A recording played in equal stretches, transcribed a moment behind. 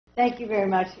Thank you very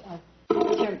much,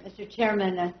 Mr.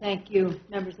 Chairman, and thank you,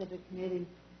 members of the committee,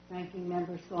 Ranking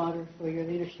Member Slaughter, for your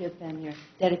leadership and your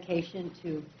dedication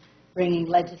to bringing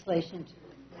legislation to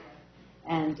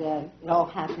and it all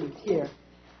happens here.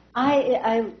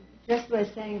 I just was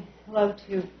saying hello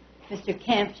to Mr.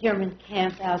 Camp, Chairman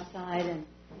Camp, outside,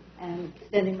 and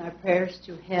extending my prayers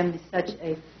to him. He's such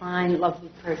a fine, lovely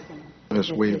person.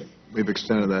 Yes, we've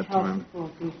extended that time.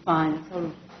 Will be fine. I told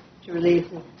him to relieve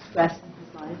the stress in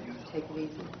his life, to take it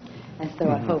easy. And so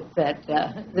I hope that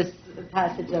this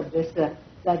passage of this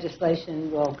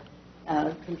legislation will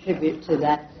contribute to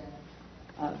that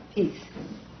peace.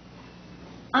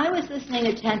 I was listening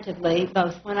attentively,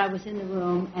 both when I was in the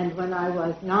room and when I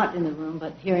was not in the room,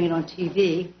 but hearing it on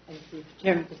TV, as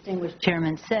the distinguished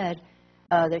chairman said,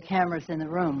 there are cameras in the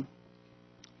room,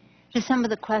 to some of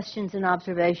the questions and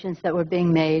observations that were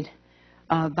being made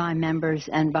by members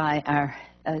and by our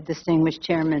distinguished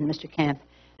chairman, Mr. Camp,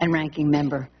 and ranking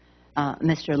member,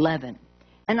 Mr. Levin.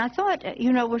 And I thought,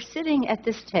 we're sitting at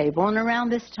this table, and around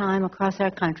this time across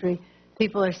our country,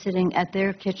 people are sitting at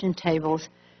their kitchen tables,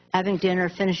 having dinner,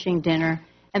 finishing dinner,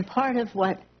 and part of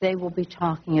what they will be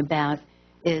talking about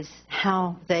is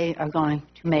how they are going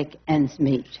to make ends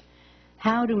meet.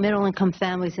 How do middle-income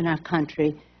families in our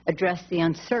country address the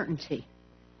uncertainty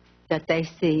that they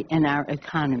see in our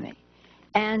economy?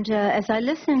 And as I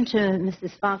listened to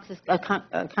Mrs. Fox's,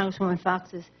 Congresswoman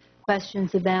Fox's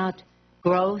questions about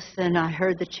growth, and I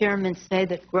heard the chairman say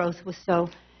that growth was so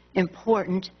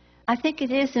important, I think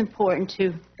it is important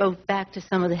to go back to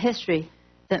some of the history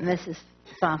that Mrs.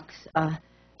 Fox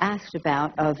asked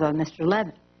about of Mr.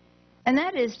 Levin. And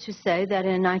that is to say that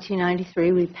in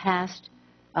 1993 we passed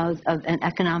an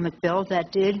economic bill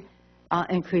that did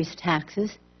increase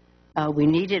taxes. We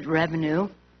needed revenue,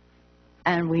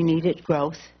 and we needed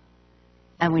growth,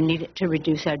 and we needed to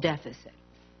reduce our deficit.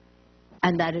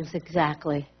 And that is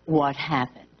exactly what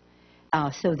happened.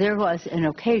 So there was an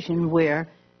occasion where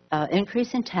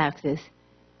increase in taxes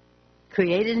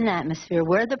created an atmosphere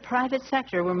where the private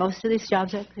sector, where most of these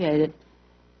jobs are created,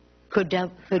 could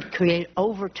create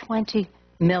over 20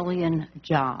 million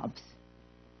jobs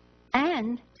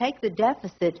and take the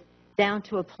deficit down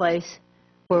to a place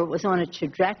where it was on a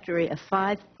trajectory of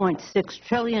 $5.6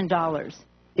 trillion,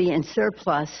 be in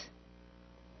surplus,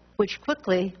 which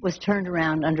quickly was turned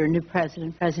around under a new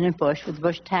president, President Bush, with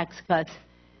Bush tax cuts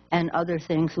and other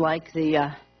things like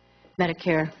the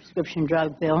Medicare prescription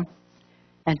drug bill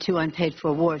and 2 unpaid-for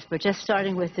awards. But just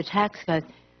starting with the tax cut,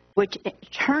 which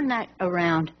turned that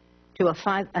around to a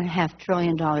 $5.5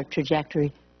 trillion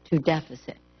trajectory to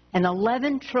deficit. An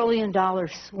 $11 trillion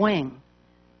swing.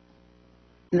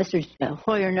 Mr.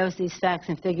 Hoyer knows these facts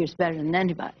and figures better than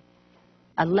anybody.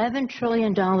 $11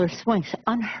 trillion swing,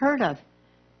 unheard of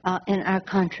in our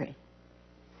country.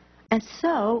 And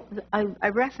so I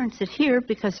reference it here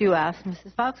because you asked,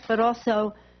 Mrs. Fox, but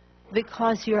also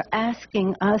because you're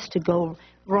asking us to go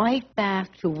right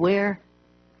back to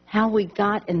how we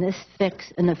got in this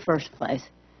fix in the first place.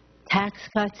 Tax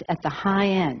cuts at the high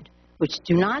end, which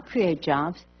do not create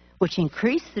jobs, which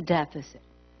increase the deficit,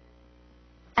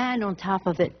 and on top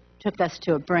of it, took us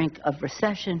to a brink of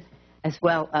recession, as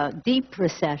well, deep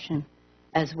recession,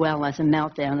 as well as a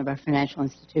meltdown of our financial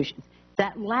institutions.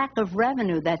 That lack of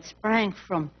revenue that sprang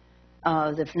from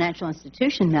the financial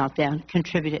institution meltdown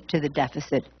contributed to the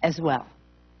deficit as well.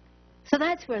 So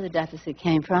that's where the deficit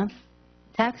came from.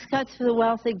 Tax cuts for the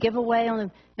wealthy, giveaway on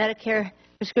the Medicare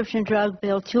prescription drug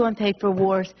bill, 2 unpaid-for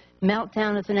awards,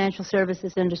 meltdown of the financial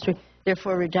services industry,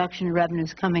 therefore reduction in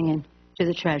revenues coming in to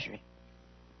the Treasury.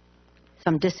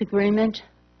 Some disagreement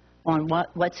on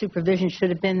what supervision should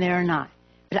have been there or not.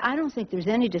 But I don't think there's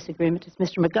any disagreement, as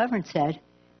Mr. McGovern said,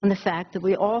 on the fact that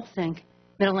we all think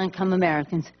middle-income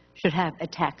Americans should have a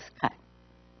tax cut.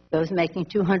 Those making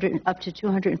up to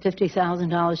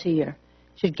 $250,000 a year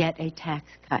should get a tax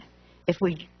cut. If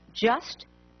we just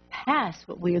pass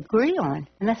what we agree on,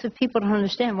 and that's what people don't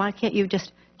understand, why can't you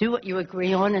just do what you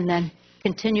agree on and then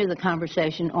continue the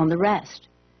conversation on the rest?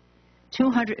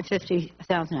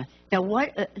 $250,000. Now,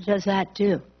 what does that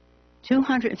do?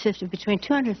 Between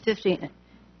 250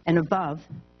 and above,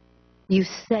 you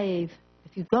save,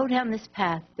 if you go down this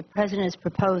path the President is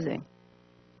proposing,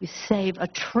 you save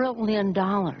 $1 trillion.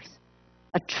 $1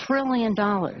 trillion.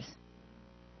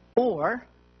 Or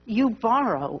you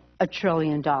borrow $1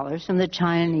 trillion from the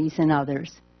Chinese and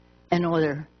others in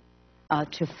order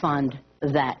to fund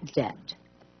that debt.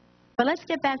 But let's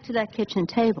get back to that kitchen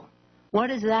table. What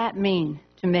does that mean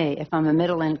to me if I'm a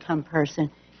middle-income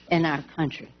person in our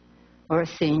country, or a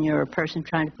senior, or a person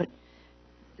trying to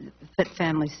put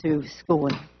families through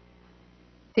schooling?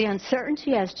 The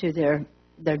uncertainty as to their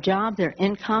their job, their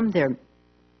income, whether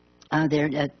they're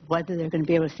going to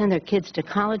be able to send their kids to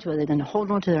college, whether they're going to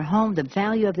hold on to their home, the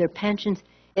value of their pensions.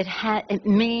 It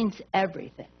means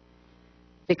everything,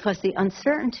 because the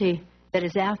uncertainty that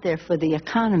is out there for the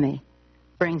economy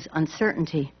brings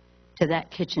uncertainty to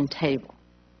that kitchen table.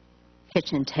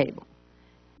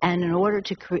 And in order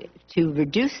to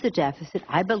reduce the deficit,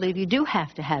 I believe you do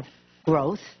have to have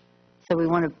growth. So we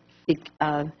want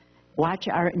to watch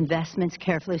our investments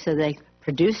carefully so they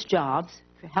produce jobs,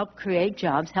 help create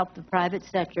jobs, help the private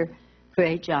sector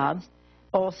create jobs.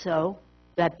 Also,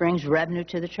 that brings revenue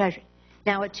to the Treasury.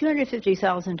 Now, at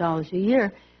 $250,000 a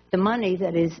year, the money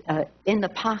that is in the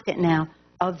pocket now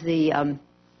of the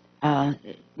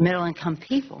middle-income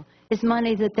people is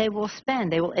money that they will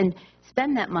spend. They will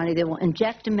spend that money. They will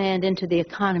inject demand into the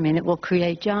economy, and it will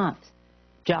create jobs.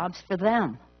 Jobs for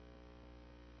them.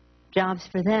 Jobs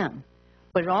for them.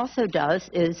 What it also does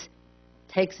is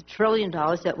takes $1 trillion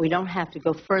that we don't have to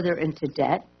go further into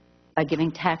debt by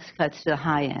giving tax cuts to the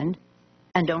high end,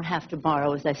 and don't have to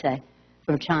borrow, as I say,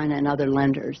 from China and other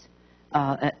lenders,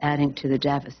 adding to the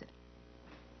deficit.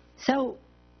 So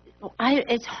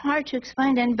it's hard to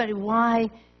explain to anybody why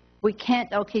we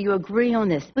can't. Okay, you agree on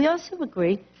this. We also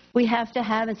agree we have to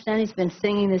have, and Stanley's been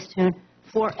singing this tune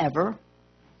forever,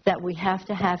 that we have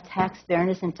to have tax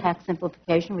fairness and tax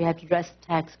simplification. We have to address the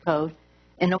tax code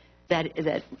in a way that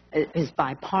is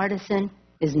bipartisan,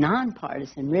 is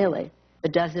nonpartisan, really,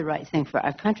 but does the right thing for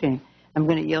our country. I'm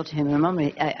going to yield to him in a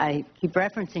moment. I keep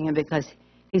referencing him because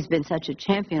he's been such a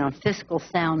champion on fiscal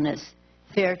soundness,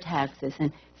 fair taxes.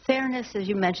 And fairness, as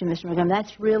you mentioned, Mr. McGovern,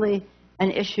 that's really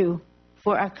an issue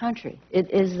for our country.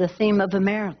 It is the theme of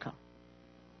America,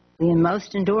 the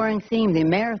most enduring theme, the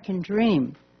American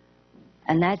dream.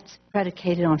 And that's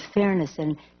predicated on fairness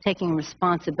and taking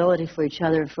responsibility for each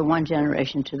other from one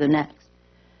generation to the next.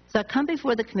 So I come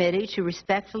before the committee to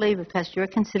respectfully request your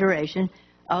consideration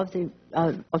of the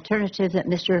alternative that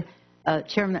Mr.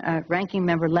 Ranking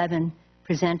Member Levin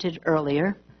presented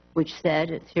earlier, which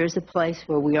said, here's a place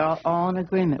where we are all in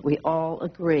agreement. We all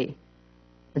agree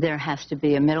there has to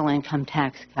be a middle-income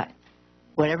tax cut.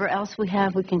 Whatever else we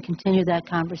have, we can continue that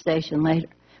conversation later.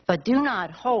 But do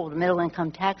not hold a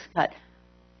middle-income tax cut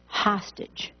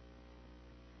hostage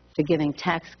to giving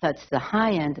tax cuts to the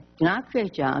high end, do not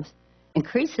create jobs,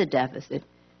 increase the deficit,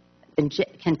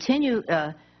 continue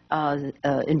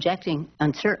injecting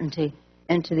uncertainty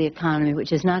into the economy,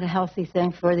 which is not a healthy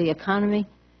thing for the economy,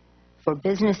 for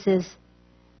businesses,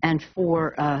 and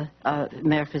for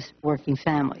America's working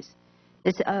families.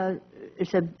 It's a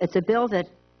bill that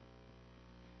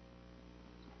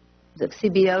the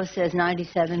CBO says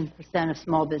 97% of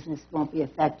small business won't be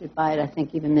affected by it. I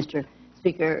think even Mr.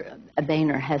 Speaker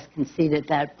Boehner has conceded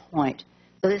that point.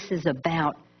 So this is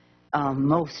about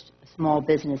most small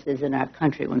businesses in our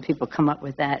country. When people come up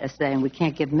with that as saying we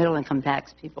can't give middle-income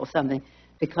tax people something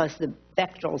because the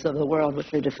Bechtel's of the world,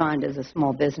 which are defined as a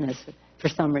small business for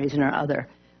some reason or other,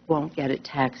 won't get a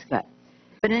tax cut.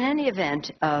 But in any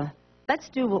event, let's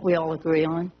do what we all agree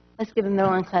on. Let's give the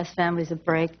middle-class families a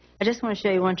break. I just want to show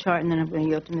you one chart, and then I'm going to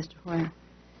yield to Mr. Hoyer.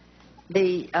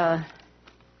 The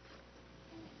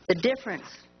difference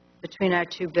between our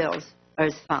two bills are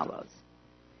as follows.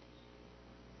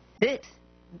 This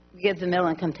gives a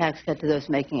middle-income tax cut to those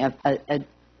making a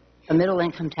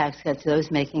middle-income tax cut to those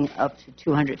making up to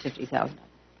 $250,000.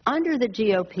 Under the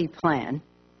GOP plan,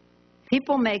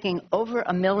 people making over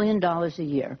 $1 million a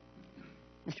year,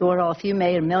 Mr. Wardall, if you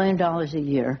made $1 million a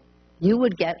year, you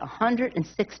would get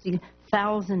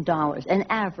 $160,000, an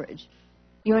average.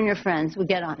 You and your friends would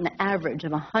get an average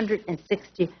of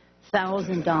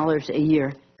 $160,000 a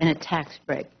year in a tax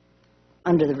break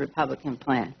under the Republican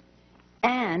plan.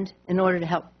 And in order to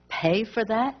help pay for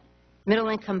that,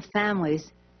 middle-income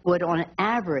families would, on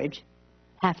average,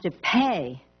 have to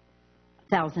pay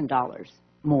 $1,000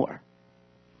 more.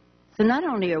 So not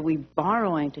only are we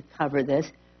borrowing to cover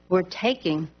this, we're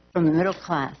taking from the middle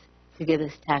class to give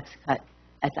this tax cut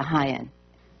at the high end.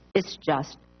 It's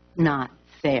just not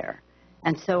fair.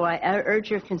 And so I urge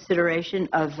your consideration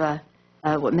of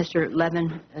what Mr.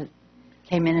 Levin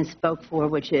came in and spoke for,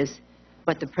 which is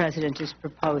what the President has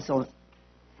proposed,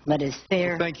 that is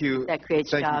fair, Thank you. that creates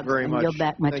jobs, Thank you very much. Yield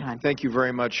back my time. Thank you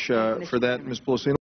very much for that, Ms. Pelosi.